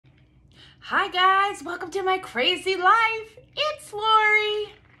Hi guys, welcome to my crazy life. It's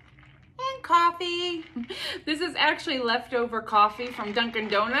Lori and coffee. This is actually leftover coffee from Dunkin'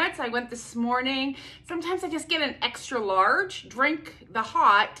 Donuts. I went this morning. Sometimes I just get an extra large, drink the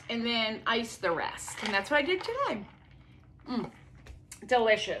hot, and then ice the rest. And that's what I did today.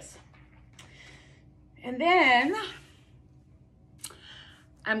 Delicious. And then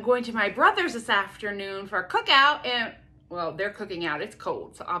I'm going to my brother's this afternoon for a cookout, and well, they're cooking out. It's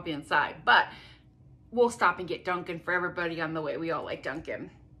cold, so I'll be inside. But we'll stop and get Dunkin' for everybody on the way. We all like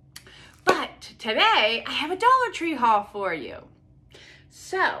Dunkin'. But today, I have a Dollar Tree haul for you.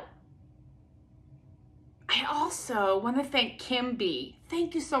 So, I also want to thank Kim B.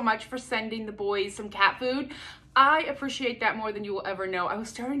 Thank you so much for sending the boys some cat food. I appreciate that more than you will ever know. I was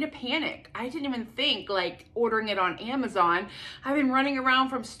starting to panic. I didn't even think like ordering it on Amazon. I've been running around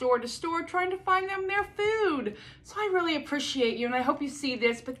from store to store trying to find them their food. So I really appreciate you and I hope you see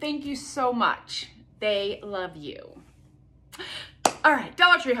this, but thank you so much. They love you. All right,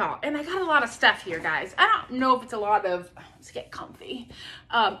 Dollar Tree haul. And I got a lot of stuff here, guys. I don't know if it's a lot of, let's get comfy.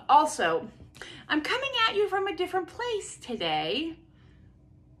 Also, I'm coming at you from a different place today.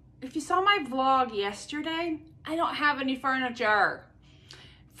 If you saw my vlog yesterday, I don't have any furniture.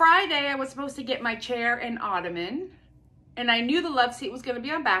 Friday, I was supposed to get my chair and ottoman, and I knew the love seat was going to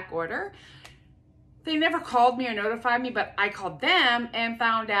be on back order. They never called me or notified me, but I called them and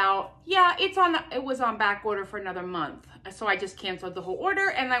found out, yeah, it was on back order for another month. So I just canceled the whole order,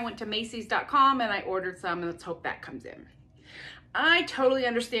 and I went to Macy's.com and I ordered some, and let's hope that comes in. I totally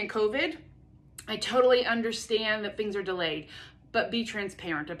understand COVID. I totally understand that things are delayed. But be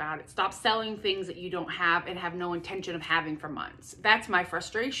transparent about it. Stop selling things that you don't have and have no intention of having for months. That's my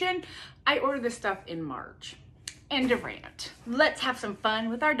frustration. I ordered this stuff in March. End of rant. Let's have some fun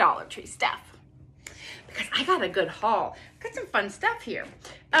with our Dollar Tree stuff. Because I got a good haul. Got some fun stuff here.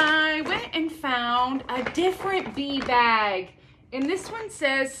 I went and found a different bee bag. And this one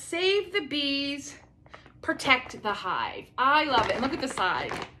says, save the bees, protect the hive. I love it. And look at the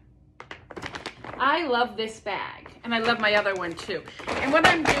side. I love this bag, and I love my other one too. And what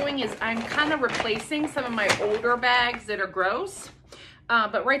I'm doing is I'm kind of replacing some of my older bags that are gross.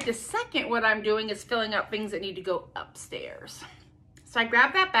 But right this second, what I'm doing is filling up things that need to go upstairs. So I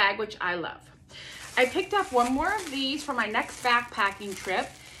grabbed that bag, which I love. I picked up one more of these for my next backpacking trip.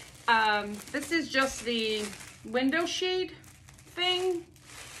 This is just the window shade thing.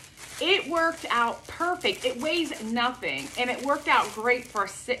 It worked out perfect. It weighs nothing, and it worked out great for a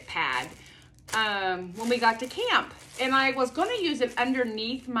sit pad. When we got to camp, and I was going to use it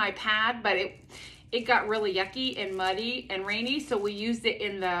underneath my pad, but it got really yucky and muddy and rainy, so we used it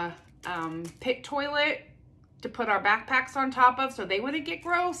in the pit toilet to put our backpacks on top of so they wouldn't get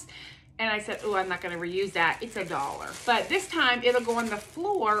gross. And I said, oh, I'm not going to reuse that. It's $1. But this time it'll go on the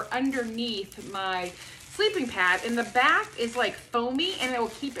floor underneath my sleeping pad, and the back is like foamy, and it will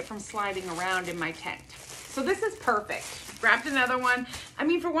keep it from sliding around in my tent. So this is perfect. Grabbed another one. I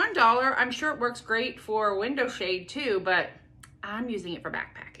mean, for $1, I'm sure it works great for window shade too, but I'm using it for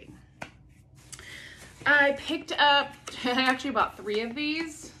backpacking. I picked up, I actually bought 3 of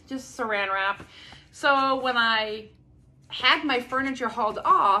these, just saran wrap. So when I had my furniture hauled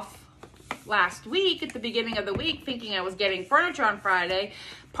off last week, at the beginning of the week, thinking I was getting furniture on Friday,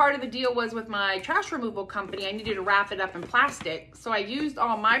 part of the deal was with my trash removal company, I needed to wrap it up in plastic. So I used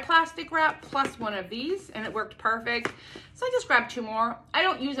all my plastic wrap plus one of these, and it worked perfect. So I just grabbed 2 more. I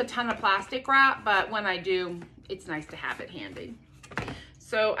don't use a ton of plastic wrap, but when I do, it's nice to have it handy.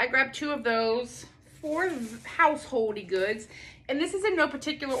 So I grabbed 2 of those for householdy goods. And this is in no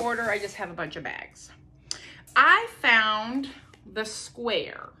particular order. I just have a bunch of bags. I found the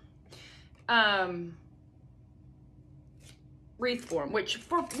square wreath form, which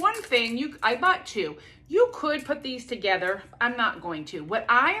for one thing, I bought 2. You could put these together. I'm not going to. What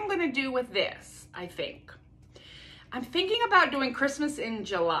I am going to do with this, I'm thinking about doing Christmas in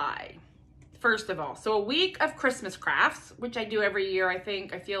July, first of all. So a week of Christmas crafts, which I do every year, I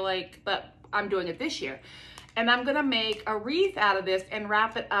feel like, but I'm doing it this year. And I'm going to make a wreath out of this and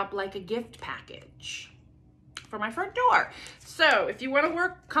wrap it up like a gift package for my front door. So if you want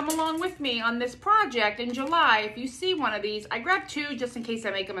to come along with me on this project in July, if you see one of these, I grabbed 2 just in case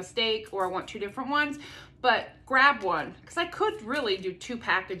I make a mistake or I want 2 different ones, but grab one because I could really do 2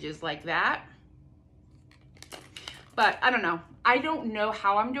 packages like that. But I don't know. I don't know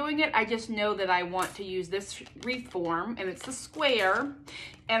how I'm doing it. I just know that I want to use this wreath form, and it's the square,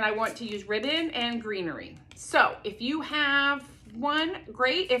 and I want to use ribbon and greenery. So if you have one,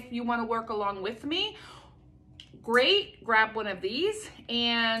 great. If you want to work along with me, great. Grab one of these,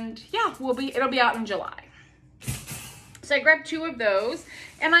 and yeah, it'll be out in July. So I grabbed 2 of those,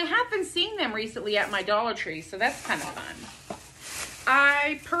 and I have been seeing them recently at my Dollar Tree, so that's kind of fun.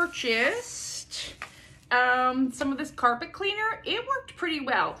 I purchased some of this carpet cleaner. It worked pretty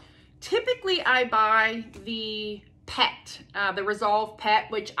well. Typically, I buy the Pet, the Resolve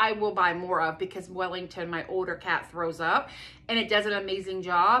Pet, which I will buy more of because Wellington, my older cat, throws up, and it does an amazing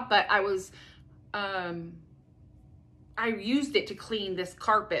job. But I used it to clean this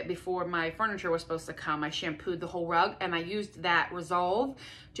carpet before my furniture was supposed to come. I shampooed the whole rug, and I used that Resolve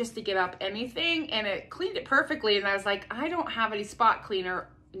just to get up anything, and it cleaned it perfectly. And I was like, I don't have any spot cleaner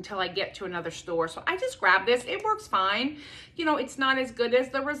until I get to another store. So I just grabbed this. It works fine. You know, it's not as good as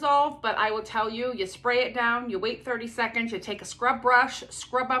the Resolve, but I will tell you, you spray it down, you wait 30 seconds, you take a scrub brush,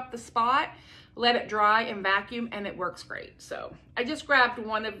 scrub up the spot, let it dry and vacuum, and it works great. So I just grabbed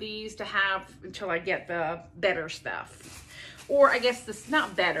 1 of these to have until I get the better stuff. Or I guess this,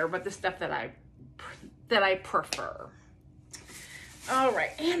 not better, but the stuff that I prefer. All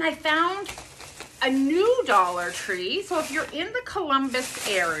right, and I found a new Dollar Tree. So if you're in the Columbus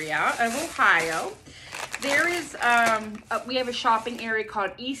area of Ohio, there is, we have a shopping area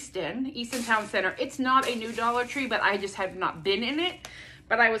called Easton Town Center. It's not a new Dollar Tree, but I just have not been in it.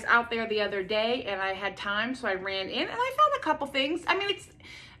 But I was out there the other day and I had time, so I ran in and I found a couple things. I mean, it's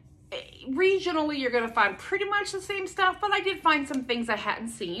regionally, you're gonna find pretty much the same stuff, but I did find some things I hadn't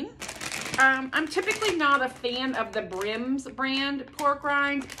seen. I'm typically not a fan of the Brims brand pork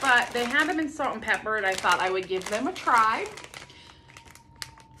rind, but they had them in salt and pepper, and I thought I would give them a try.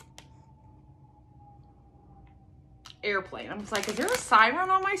 Airplane. I was like, is there a siren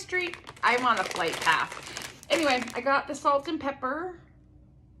on my street? I'm on a flight path. Anyway, I got the salt and pepper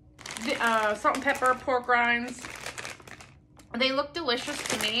pork rinds. They look delicious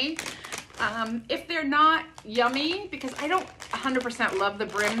to me. If they're not yummy, because I don't 100% love the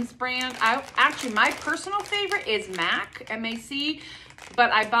Brims brand. Actually, my personal favorite is M-A-C,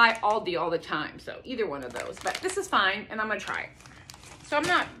 but I buy Aldi all the time. So either one of those, but this is fine and I'm gonna try it. So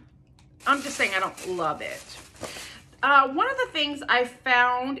I'm just saying I don't love it. One of the things I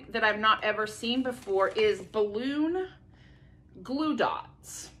found that I've not ever seen before is balloon glue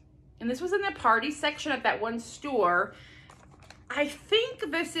dots. And this was in the party section at that one store. I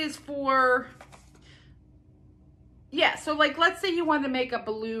think this is for, yeah, so like let's say you want to make a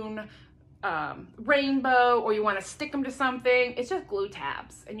balloon rainbow, or you want to stick them to something. It's just glue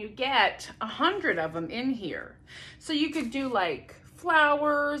tabs, and you get 100 of them in here. So you could do like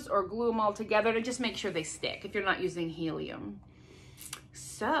flowers or glue them all together to just make sure they stick if you're not using helium.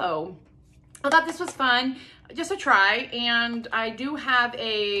 So I thought this was fun, just a try. And I do have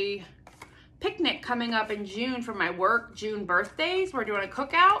a picnic coming up in June for my work, June birthdays. We're doing a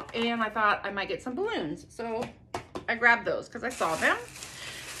cookout, and I thought I might get some balloons. So I grabbed those because I saw them.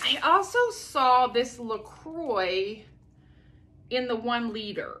 I also saw this LaCroix in the 1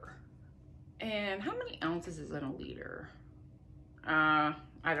 liter. And how many ounces is in a liter? I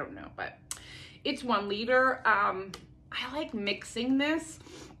don't know, but it's 1 liter. I like mixing this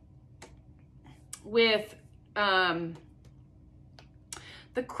with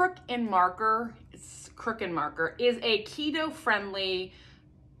the Crook and Marker is a keto-friendly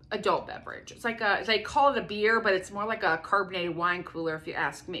adult beverage. It's like they call it a beer, but it's more like a carbonated wine cooler if you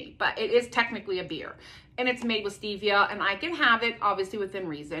ask me. But it is technically a beer, and it's made with stevia, and I can have it obviously within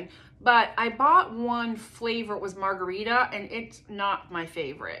reason. But I bought one flavor, it was margarita, and it's not my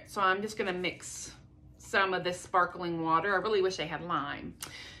favorite. So I'm just gonna mix some of this sparkling water. I really wish I had lime.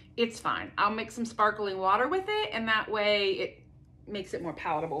 It's fine. I'll mix some sparkling water with it, and that way it makes it more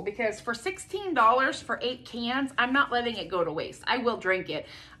palatable, because for $16 for 8 cans, I'm not letting it go to waste. I will drink it.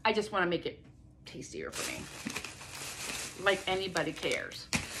 I just want to make it tastier for me. Like anybody cares.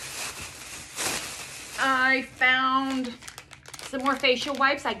 I found some more facial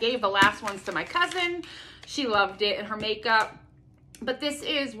wipes. I gave the last ones to my cousin. She loved it and her makeup. But this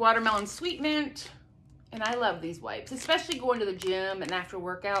is watermelon sweet mint. And I love these wipes, especially going to the gym and after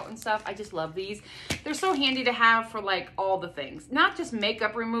workout and stuff. I just love these. They're so handy to have for like all the things. Not just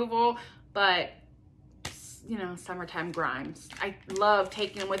makeup removal, but you know, summertime grimes. I love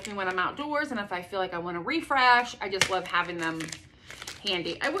taking them with me when I'm outdoors, and if I feel like I want to refresh, I just love having them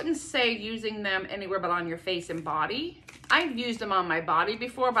handy. I wouldn't say using them anywhere but on your face and body. I've used them on my body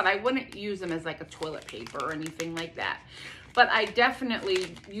before, but I wouldn't use them as like a toilet paper or anything like that. But I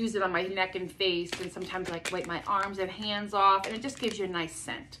definitely use it on my neck and face, and sometimes like wipe my arms and hands off, and it just gives you a nice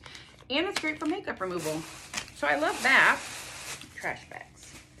scent. And it's great for makeup removal. So I love that. Trash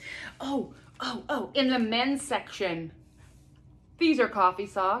bags. Oh, in the men's section, these are coffee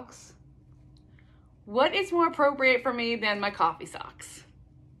socks. What is more appropriate for me than my coffee socks?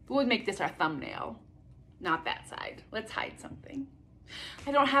 We'll make this our thumbnail. not that side. Let's hide something.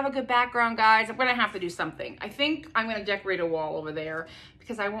 I don't have a good background, guys. I'm gonna have to do something. I think I'm gonna decorate a wall over there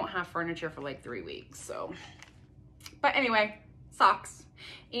because I won't have furniture for like 3 weeks, so. But anyway, socks.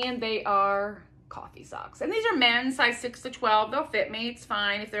 And they are coffee socks. And these are men's, size 6 to 12. They'll fit me, it's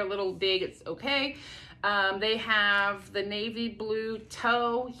fine. If they're a little big, it's okay. They have the navy blue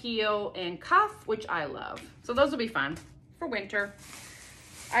toe, heel, and cuff, which I love. So those will be fun for winter.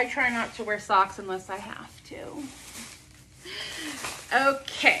 I try not to wear socks unless I have to.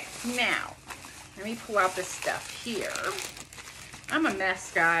 Okay, now, let me pull out this stuff here. I'm a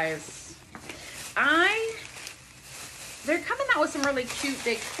mess, guys. They're coming out with some really cute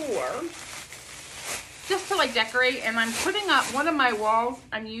decor just to like decorate, and I'm putting up one of my walls.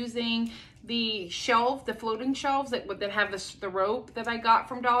 I'm using the shelf, the floating shelves that have the rope that I got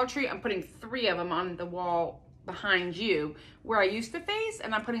from Dollar Tree. I'm putting 3 of them on the wall behind you where I used to face,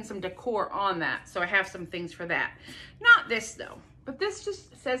 and I'm putting some decor on that. So I have some things for that. Not this though, but this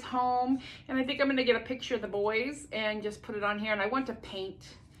just says home, and I think I'm gonna get a picture of the boys and just put it on here. And I want to paint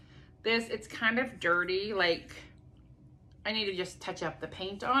this. It's kind of dirty, like I need to just touch up the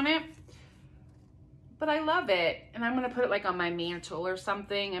paint on it, but I love it. And I'm gonna put it like on my mantle or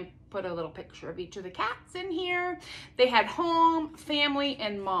something and put a little picture of each of the cats in here. They had home, family,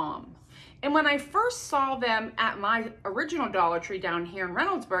 and mom. And when I first saw them at my original Dollar Tree down here in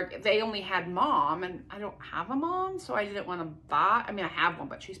Reynoldsburg, they only had mom, and I don't have a mom, so I didn't want to buy. I mean, I have one,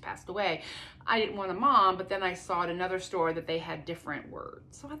 but she's passed away. I didn't want a mom, but then I saw at another store that they had different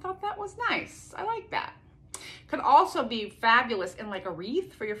words. So I thought that was nice. I like that. Could also be fabulous in like a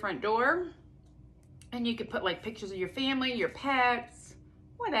wreath for your front door. And you could put like pictures of your family, your pets,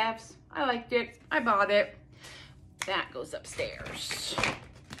 whatevs. I liked it. I bought it. That goes upstairs.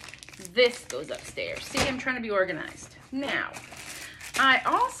 This goes upstairs. See, I'm trying to be organized. Now, I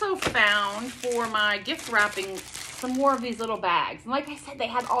also found for my gift wrapping some more of these little bags. And like I said, they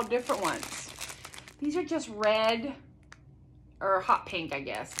had all different ones. These are just red or hot pink, I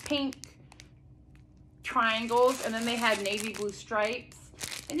guess. Pink triangles, and then they had navy blue stripes.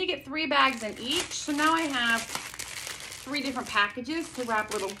 And you get 3 bags in each. So now I have 3 different packages to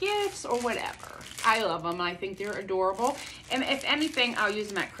wrap little gifts or whatever. I love them. I think they're adorable. And if anything, I'll use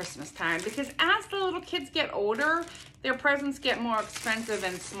them at Christmas time, because as the little kids get older, their presents get more expensive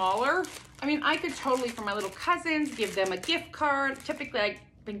and smaller. I mean, I could totally, for my little cousins, give them a gift card. Typically, I've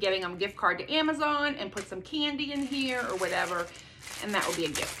been getting them a gift card to Amazon and put some candy in here or whatever, and that will be a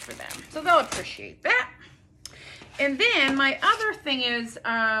gift for them. So they'll appreciate that. And then my other thing is,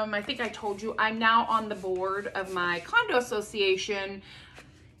 I think I told you, I'm now on the board of my condo association,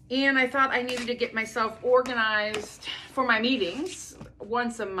 and I thought I needed to get myself organized for my meetings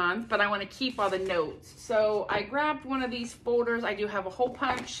once a month, but I want to keep all the notes. So I grabbed one of these folders. I do have a hole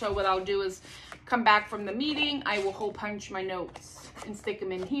punch, so what I'll do is come back from the meeting, I will hole punch my notes and stick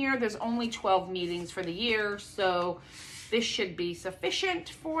them in here. There's only 12 meetings for the year, so this should be sufficient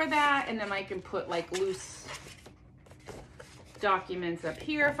for that. And then I can put like loose documents up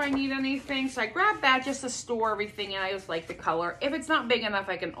here if I need anything. So I grabbed that just to store everything, and I just like the color. If it's not big enough,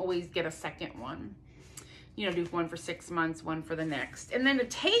 I can always get a second one. You know, do one for 6 months, one for the next. And then to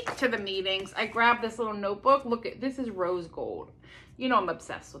take to the meetings, I grabbed this little notebook. Look at this, is rose gold. You know I'm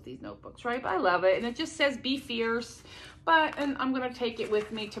obsessed with these notebooks, right? But I love it. And it just says be fierce. And I'm gonna take it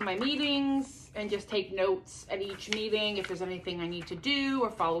with me to my meetings and just take notes at each meeting if there's anything I need to do or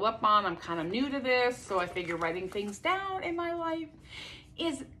follow up on. I'm kind of new to this, so I figure writing things down in my life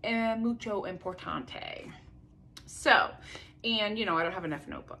is mucho importante. So, and you know, I don't have enough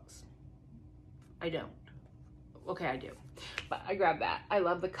notebooks. I don't. Okay, I do. But I grabbed that. I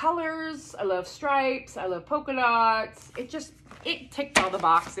love the colors. I love stripes. I love polka dots. It ticked all the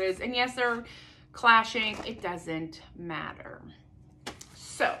boxes. And yes, they're clashing. It doesn't matter.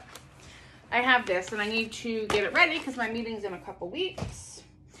 So I have this, and I need to get it ready because my meeting's in a couple weeks.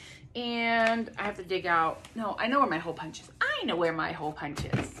 And I have to dig out. No, I know where my hole punch is. I know where my hole punch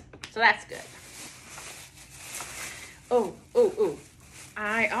is. So that's good. Oh.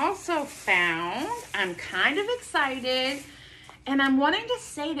 I also found, I'm kind of excited, and I'm wanting to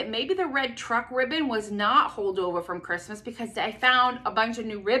say that maybe the red truck ribbon was not holdover from Christmas, because I found a bunch of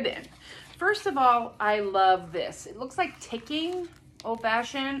new ribbon. First of all, I love this. It looks like ticking,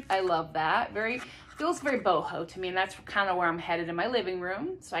 old-fashioned. I love that. Feels very boho to me, and that's kind of where I'm headed in my living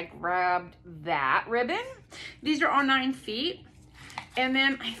room. So I grabbed that ribbon. These are all 9 feet. And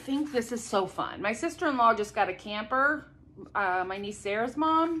then I think this is so fun. My sister-in-law just got a camper, my niece Sarah's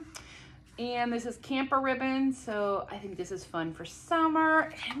mom, and this is camper ribbon, so I think this is fun for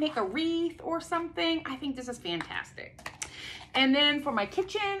summer. Make a wreath or something. I think this is fantastic. And then for my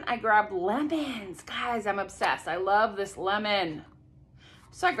kitchen, I grabbed lemons. Guys, I'm obsessed. I love this lemon.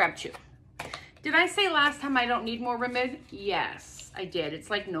 So I grabbed 2. Did I say last time I don't need more Remid? Yes, I did. It's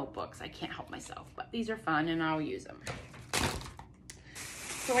like notebooks. I can't help myself, but these are fun and I'll use them.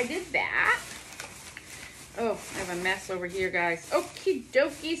 So I did that. Oh, I have a mess over here, guys. Okie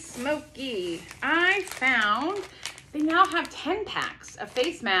dokie smoky. I found they now have 10 packs of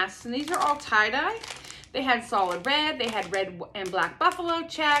face masks, and these are all tie-dye. They had solid red, they had red and black buffalo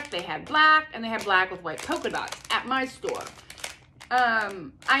check, they had black, and they had black with white polka dots at my store.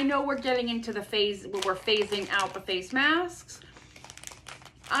 I know we're getting into the phase where we're phasing out the face masks.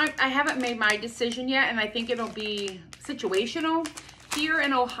 I haven't made my decision yet, and I think it'll be situational. Here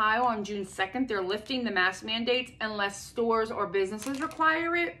in Ohio on June 2nd, they're lifting the mask mandates unless stores or businesses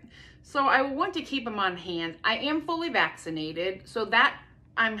require it. So I will want to keep them on hand. I am fully vaccinated, so that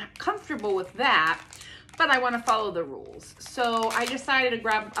I'm comfortable with that, but I want to follow the rules. So I decided to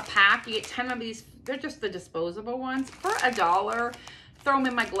grab a pack. You get 10 of these. They're just the disposable ones for $1. Throw them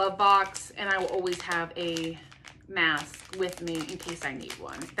in my glove box, and I will always have a mask with me in case I need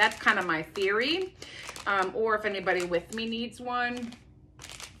one. That's kind of my theory. Or if anybody with me needs one,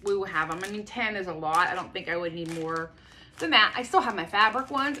 we will have them. I mean, 10 is a lot. I don't think I would need more than that. I still have my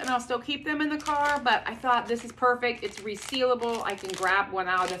fabric ones, and I'll still keep them in the car, but I thought this is perfect. It's resealable. I can grab one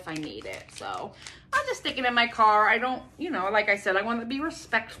out if I need it. So I'll just stick it in my car. I don't, you know, like I said, I want to be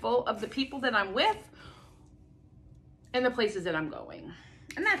respectful of the people that I'm with and the places that I'm going.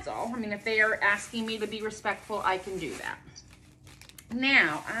 And that's all. I mean, if they are asking me to be respectful, I can do that.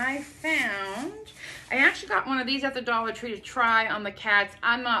 Now, I actually got one of these at the Dollar Tree to try on the cats.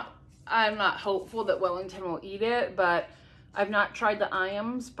 I'm not hopeful that Wellington will eat it, but I've not tried the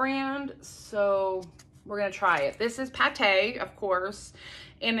Iams brand, so we're gonna try it. This is pate, of course,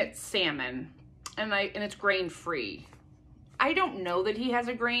 and it's salmon, and it's grain-free. I don't know that he has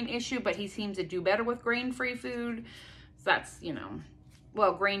a grain issue, but he seems to do better with grain-free food. So that's, you know,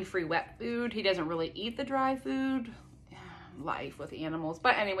 well, grain-free wet food. He doesn't really eat the dry food. Life with animals.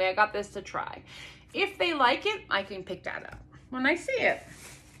 But anyway, I got this to try. If they like it, I can pick that up when I see it.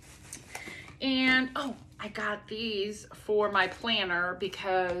 And, oh, I got these for my planner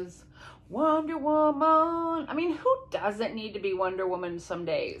because Wonder Woman. I mean, who doesn't need to be Wonder Woman some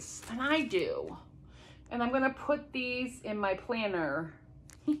days? And I do. And I'm going to put these in my planner.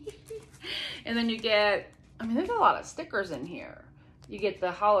 And then you get, I mean, there's a lot of stickers in here. You get the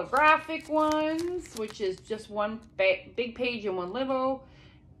holographic ones, which is just one big page and one little.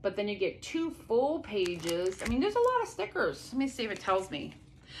 But then you get 2 full pages. I mean, there's a lot of stickers. Let me see if it tells me.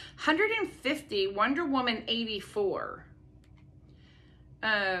 150 Wonder Woman 84.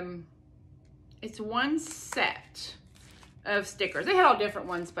 It's one set of stickers. They had all different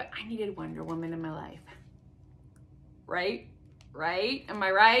ones, but I needed Wonder Woman in my life. Right? Right? Am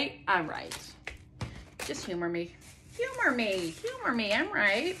I right? I'm right. Just humor me. Humor me. Humor me. I'm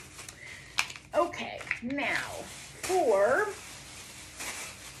right. Okay, now for...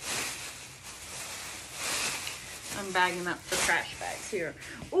 I'm bagging up the trash bags here.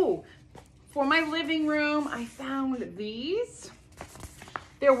 Ooh, for my living room, I found these.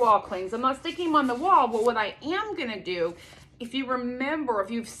 They're wall clings. I'm not sticking them on the wall, but what I am going to do, if you remember,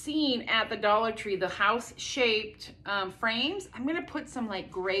 if you've seen at the Dollar Tree, the house-shaped frames, I'm going to put some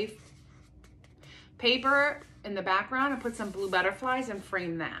like gray paper in the background and put some blue butterflies and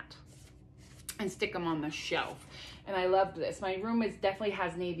frame that and stick them on the shelf. And I loved this. My room definitely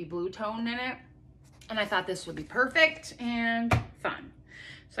has navy blue tone in it. And I thought this would be perfect and fun.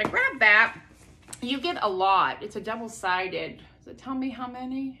 So I grabbed that. You get a lot. It's a double-sided. Does it tell me how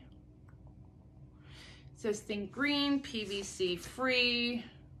many? It says think green, PVC free.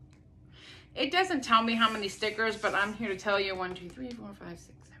 It doesn't tell me how many stickers, but I'm here to tell you 1, 2, 3, 4, 5, 6, 7,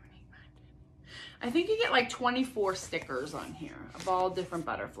 8, 9, 10. I think you get like 24 stickers on here of all different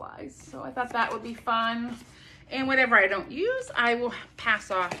butterflies. So I thought that would be fun. And whatever I don't use, I will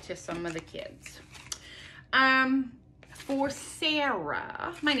pass off to some of the kids. For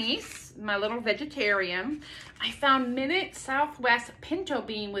Sarah, my niece, my little vegetarian, I found Minute Southwest pinto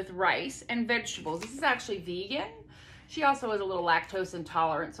bean with rice and vegetables. This is actually vegan. She also is a little lactose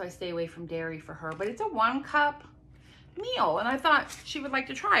intolerant, so I stay away from dairy for her. But it's a 1-cup meal, and I thought she would like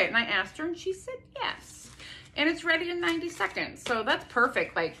to try it. And I asked her, and she said yes. And it's ready in 90 seconds. So that's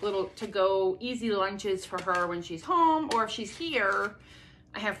perfect, like little to-go easy lunches for her when she's home, or if she's here,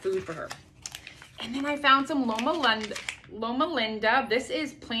 I have food for her. And then I found some Loma Linda. This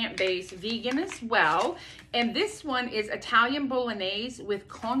is plant-based, vegan as well. And this one is Italian bolognese with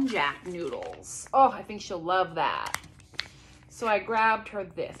konjac noodles. Oh, I think she'll love that. So I grabbed her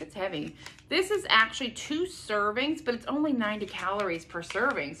this. It's heavy. This is actually 2 servings, but it's only 90 calories per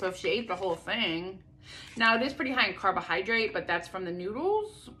serving. So if she ate the whole thing, now it is pretty high in carbohydrate, but that's from the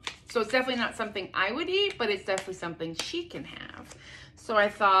noodles. So it's definitely not something I would eat, but it's definitely something she can have. So I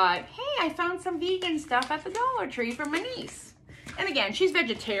thought, hey, I found some vegan stuff at the Dollar Tree for my niece. And again, she's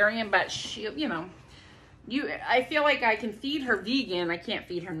vegetarian, but she, you know, I feel like I can feed her vegan. I can't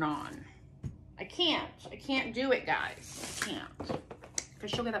feed her non. I can't do it, guys. I can't.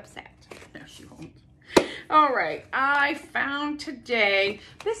 Because she'll get upset. No, she won't. All right, I found today,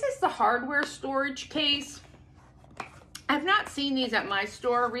 this is the hardware storage case. I've not seen these at my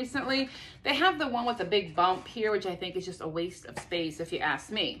store recently. They have the one with the big bump here, which I think is just a waste of space if you ask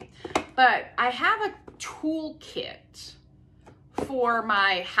me. But I have a tool kit for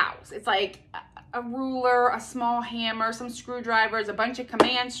my house. It's like a ruler, a small hammer, some screwdrivers, a bunch of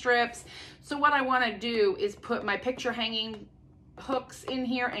command strips. So what I want to do is put my picture hanging hooks in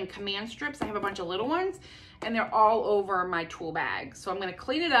here and command strips. I have a bunch of little ones and they're all over my tool bag. So I'm going to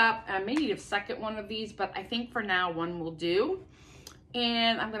clean it up. I may need a second one of these, but I think for now one will do.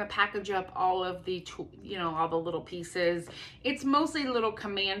 And I'm going to package up all of the, all the little pieces. It's mostly little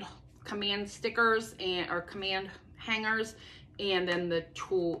command stickers or command hangers, and then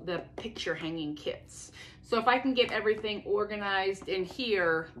the picture hanging kits. So if I can get everything organized in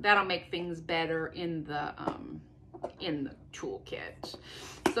here, that'll make things better in the toolkit.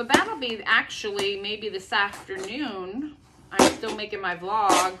 So that'll be actually maybe this afternoon. I'm still making my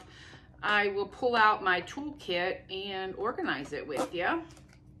vlog. I will pull out my toolkit and organize it with you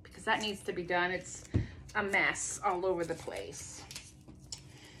because that needs to be done. It's a mess all over the place.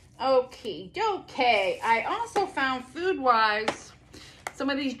 Okay. I also found food-wise some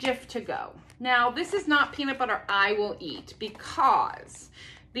of these Jif to go. Now, this is not peanut butter I will eat because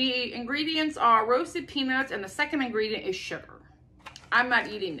the ingredients are roasted peanuts and the second ingredient is sugar. I'm not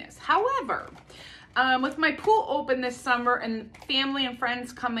eating this. However, with my pool open this summer and family and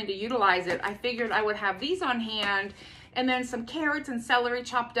friends coming to utilize it, I figured I would have these on hand and then some carrots and celery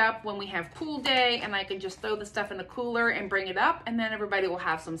chopped up when we have pool day, and I can just throw the stuff in the cooler and bring it up, and then everybody will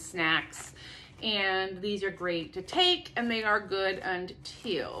have some snacks. And these are great to take, and they are good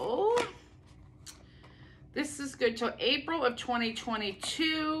until, this is good till April of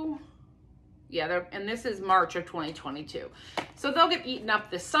 2022. Yeah, and this is March of 2022. So they'll get eaten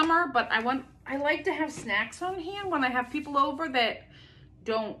up this summer, but I like to have snacks on hand when I have people over that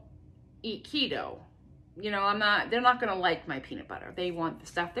don't eat keto. They're not gonna like my peanut butter. They want the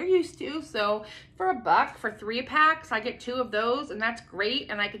stuff they're used to. So for $1 for 3 packs, I get 2 of those, and that's great.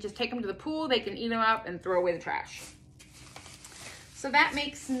 And I could just take them to the pool. They can eat them up and throw away the trash. So that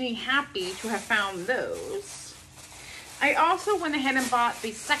makes me happy to have found those. I also went ahead and bought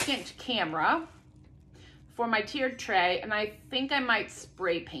the second camera for my tiered tray, and I think I might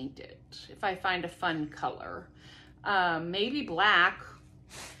spray paint it if I find a fun color. Maybe black,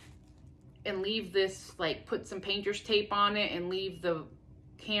 and leave this, like, put some painter's tape on it and leave the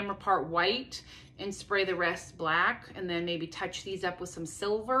camera part white and spray the rest black, and then maybe touch these up with some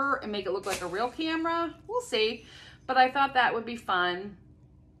silver and make it look like a real camera. We'll see. But I thought that would be fun.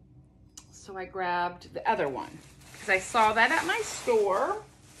 So I grabbed the other one because I saw that at my store.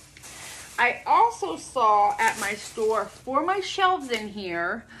 I also saw at my store for my shelves in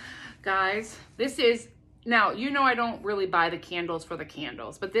here, guys, this is, now, I don't really buy the candles for the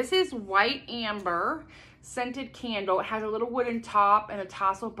candles, but this is white amber scented candle. It has a little wooden top and a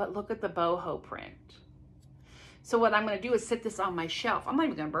tassel, but look at the boho print. So what I'm going to do is sit this on my shelf. I'm not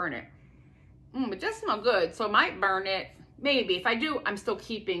even going to burn it. It does smell good, so I might burn it. Maybe. If I do, I'm still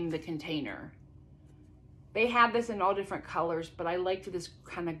keeping the container. They have this in all different colors, but I liked this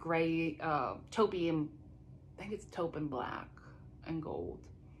kind of gray, taupey, and I think it's taupe and black and gold.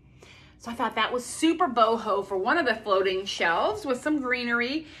 So I thought that was super boho for one of the floating shelves with some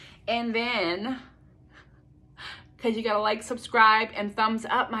greenery. And then, because you gotta like, subscribe, and thumbs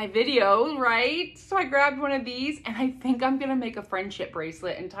up my videos, right? So I grabbed one of these, and I think I'm gonna make a friendship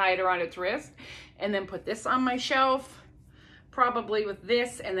bracelet and tie it around its wrist, and then put this on my shelf, probably with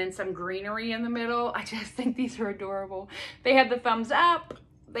this, and then some greenery in the middle. I just think these are adorable. They had the thumbs up.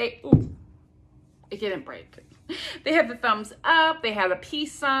 It didn't break. They had the thumbs up, they had a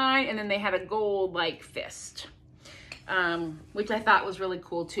peace sign, and then they had a gold, like, fist, which I thought was really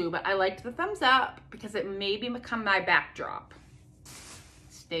cool too. But I liked the thumbs up because it maybe become my backdrop.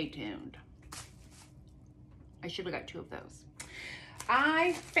 Stay tuned. I should have got 2 of those.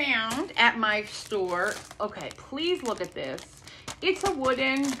 I found at my store, okay, please look at this. It's a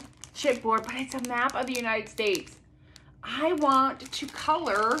wooden chipboard, but it's a map of the United States. I want to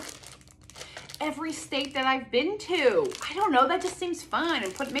color every state that I've been to. I don't know, that just seems fun.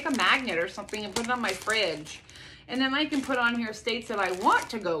 And make a magnet or something and put it on my fridge. And then I can put on here states that I want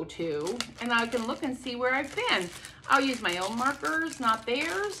to go to, and I can look and see where I've been. I'll use my own markers, not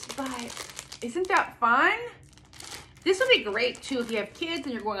theirs, but isn't that fun? This would be great too if you have kids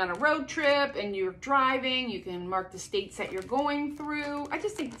and you're going on a road trip and you're driving. You can mark the states that you're going through. I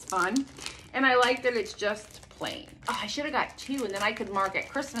just think it's fun. And I like that it's just plain. Oh, I should have got 2, and then I could mark at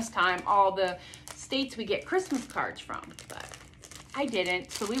Christmas time all the states we get Christmas cards from. But I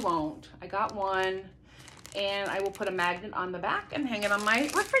didn't, so we won't. I got 1, and I will put a magnet on the back and hang it on my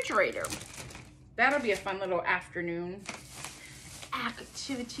refrigerator. That'll be a fun little afternoon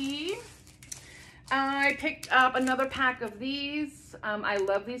activity. I picked up another pack of these. I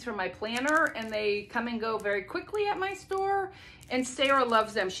love these for my planner, and they come and go very quickly at my store. And Sarah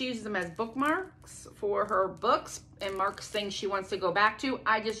loves them. She uses them as bookmarks for her books and marks things she wants to go back to.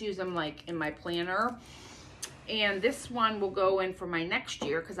 I just use them like in my planner. And this one will go in for my next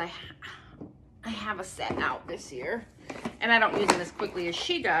year because I have a set out this year. And I don't use them as quickly as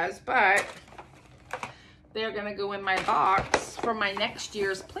she does, but they're gonna go in my box for my next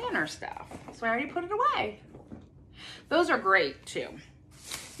year's planner stuff. So I already put it away. Those are great too.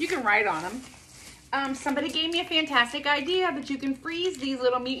 You can write on them. Somebody gave me a fantastic idea that you can freeze these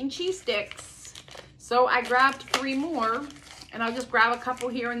little meat and cheese sticks. So I grabbed 3 more, and I'll just grab a couple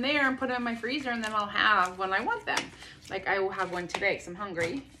here and there and put them in my freezer, and then I'll have when I want them. Like I will have one today because I'm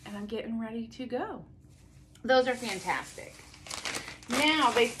hungry and I'm getting ready to go. Those are fantastic.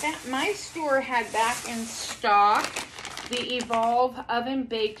 Now, my store had back in stock the Evolve Oven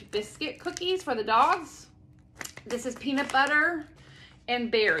Baked Biscuit Cookies for the dogs. This is peanut butter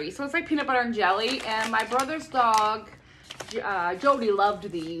and berry. So it's like peanut butter and jelly. And my brother's dog, Jody, loved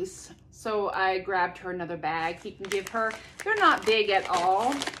these. So I grabbed her another bag. He can give her, they're not big at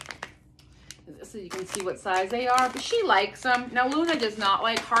all. So you can see what size they are, but she likes them. Now, Luna does not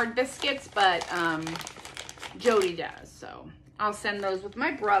like hard biscuits, but Jody does, so I'll send those with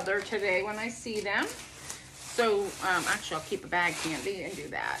my brother today when I see them. So, actually, I'll keep a bag handy and do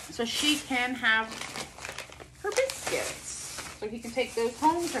that. So she can have her biscuits. So he can take those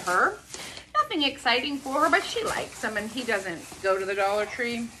home to her. Nothing exciting for her, but she likes them, and he doesn't go to the Dollar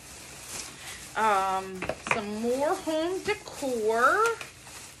Tree. Some more home decor.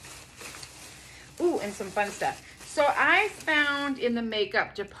 Ooh, and some fun stuff. So I found in the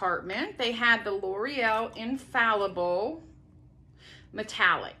makeup department, they had the L'Oreal Infallible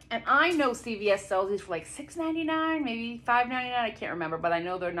Metallic. And I know CVS sells these for like $6.99, maybe $5.99, I can't remember, but I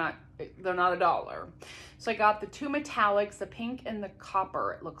know they're not $1. So I got the 2 metallics, the pink and the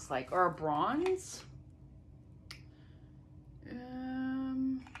copper, it looks like, or a bronze.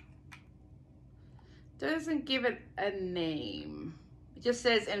 Doesn't give it a name. It just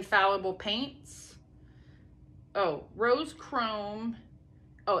says Infallible Paints. Oh, rose chrome.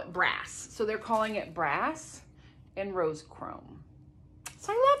 Oh, brass. So they're calling it brass and rose chrome.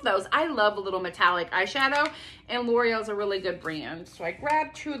 So I love those. I love a little metallic eyeshadow, and L'Oreal's a really good brand. So I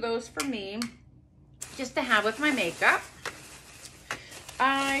grabbed 2 of those for me just to have with my makeup.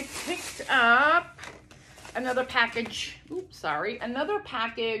 I picked up another package. Oops, sorry. Another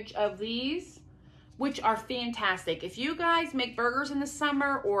package of these, which are fantastic. If you guys make burgers in the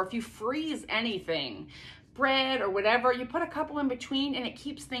summer, or if you freeze anything, bread or whatever, you put a couple in between and it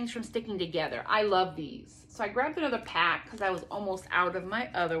keeps things from sticking together. I love these. So I grabbed another pack because I was almost out of my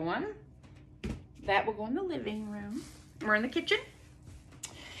other one. That will go in the living room. We're in the kitchen.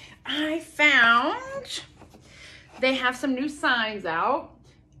 I found they have some new signs out.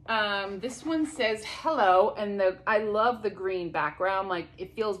 This one says hello, and I love the green background. Like,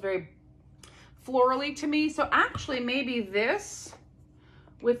 it feels very florally to me. So actually maybe this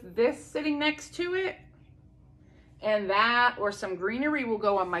with this sitting next to it, and that or some greenery will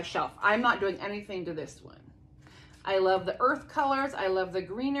go on my shelf. I'm not doing anything to this one. I love the earth colors. I love the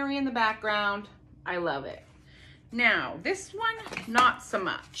greenery in the background. I love it. Now, this one, not so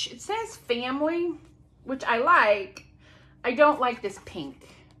much. It says family, which I like. I don't like this pink.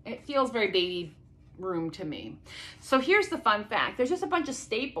 It feels very baby room to me. So here's the fun fact. There's just a bunch of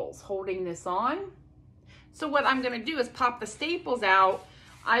staples holding this on. So what I'm gonna do is pop the staples out.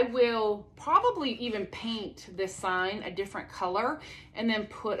 I will probably even paint this sign a different color and then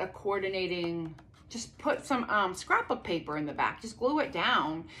put a coordinating, just put some scrapbook paper in the back, just glue it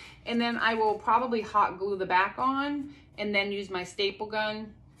down. And then I will probably hot glue the back on and then use my staple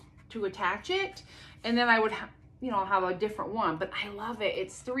gun to attach it. And then I would, have a different one, but I love it.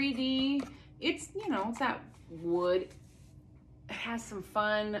 It's 3D. It's, it's that wood. It has some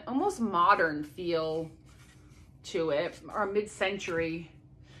fun, almost modern feel to it, or mid-century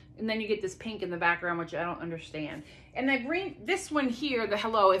And then you get this pink in the background, which I don't understand. And the green, this one here, the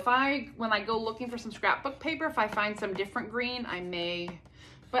hello, when I go looking for some scrapbook paper, if I find some different green, I may,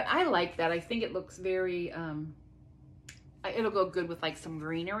 but I like that. I think it looks very, it'll go good with like some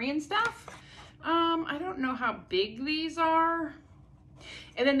greenery and stuff. I don't know how big these are.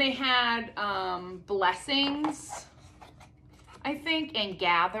 And then they had blessings, I think, and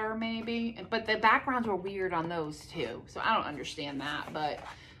gather maybe. But the backgrounds were weird on those too. So I don't understand that, but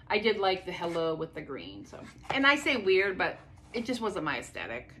I did like the hello with the green. So, and I say weird, but it just wasn't my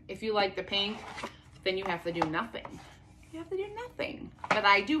aesthetic. If you like the pink, then you have to do nothing. You have to do nothing. But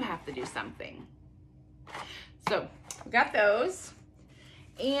I do have to do something. So we got those.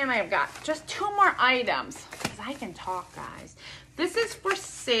 And I've got just 2 more items because I can talk, guys. This is for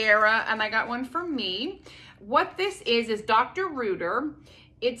Sarah, and I got one for me. What this is Dr. Rooter.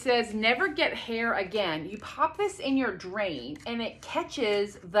 It says, never get hair again. You pop this in your drain, and it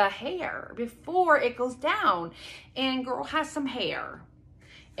catches the hair before it goes down. And girl has some hair.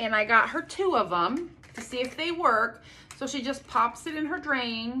 And I got her 2 of them to see if they work. So she just pops it in her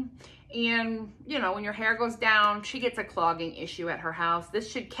drain. And, you know, when your hair goes down, she gets a clogging issue at her house. This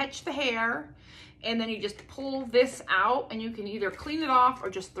should catch the hair, and then you just pull this out, and you can either clean it off or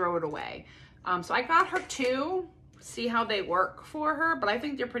just throw it away. So I got her 2, see how they work for her, but I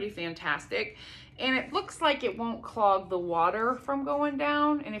think they're pretty fantastic. And it looks like it won't clog the water from going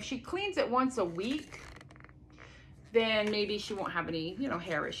down. And if she cleans it once a week, then maybe she won't have any, you know,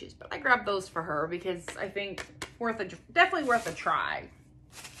 hair issues. But I grabbed those for her because I think definitely worth a try.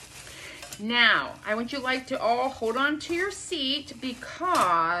 Now, I want you like to all hold on to your seat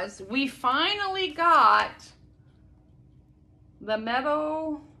because we finally got the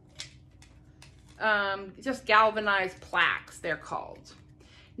metal, just galvanized plaques, they're called.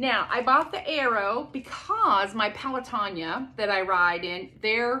 Now, I bought the arrow because my Pelotonia that I ride in,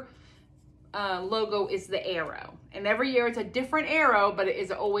 their logo is the arrow. And every year it's a different arrow, but it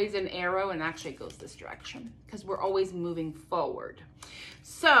is always an arrow, and actually it goes this direction because we're always moving forward.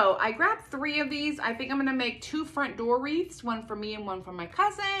 So I grabbed 3 of these. I think I'm gonna make 2 front door wreaths, one for me and one for my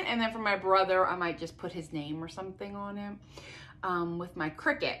cousin. And then for my brother, I might just put his name or something on it with my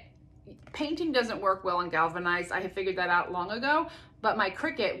Cricut. Painting doesn't work well on galvanized. I have figured that out long ago, but my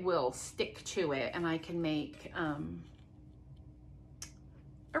Cricut will stick to it and I can make a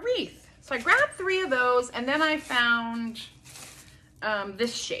wreath. So I grabbed 3 of those, and then I found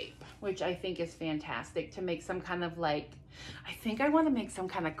this shape, which I think is fantastic to make some kind of like, I think I want to make some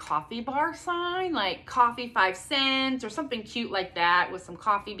kind of coffee bar sign, like coffee 5 cents or something cute like that with some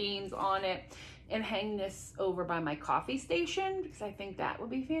coffee beans on it, and hang this over by my coffee station because I think that would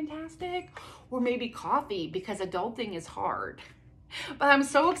be fantastic. Or maybe coffee because adulting is hard. But I'm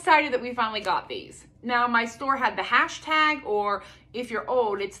so excited that we finally got these. Now my store had the hashtag, or if you're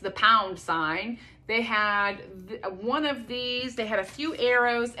old, it's the pound sign. They had one of these, they had a few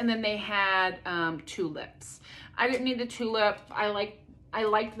arrows, and then they had tulips. I didn't need the tulip. I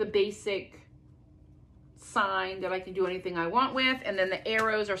liked the basic sign that I can do anything I want with, and then the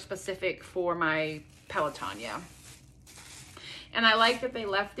arrows are specific for my Pelotonia. And I like that they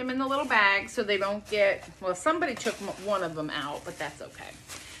left them in the little bag so they don't get, well, somebody took one of them out, but that's okay.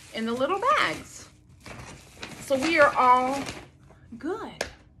 In the little bags. So we are all good.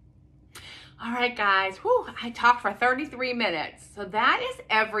 All right, guys. Whew, I talked for 33 minutes. So that is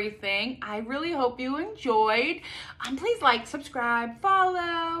everything. I really hope you enjoyed. Please like, subscribe,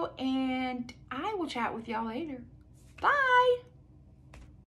 follow, and I will chat with y'all later. Bye.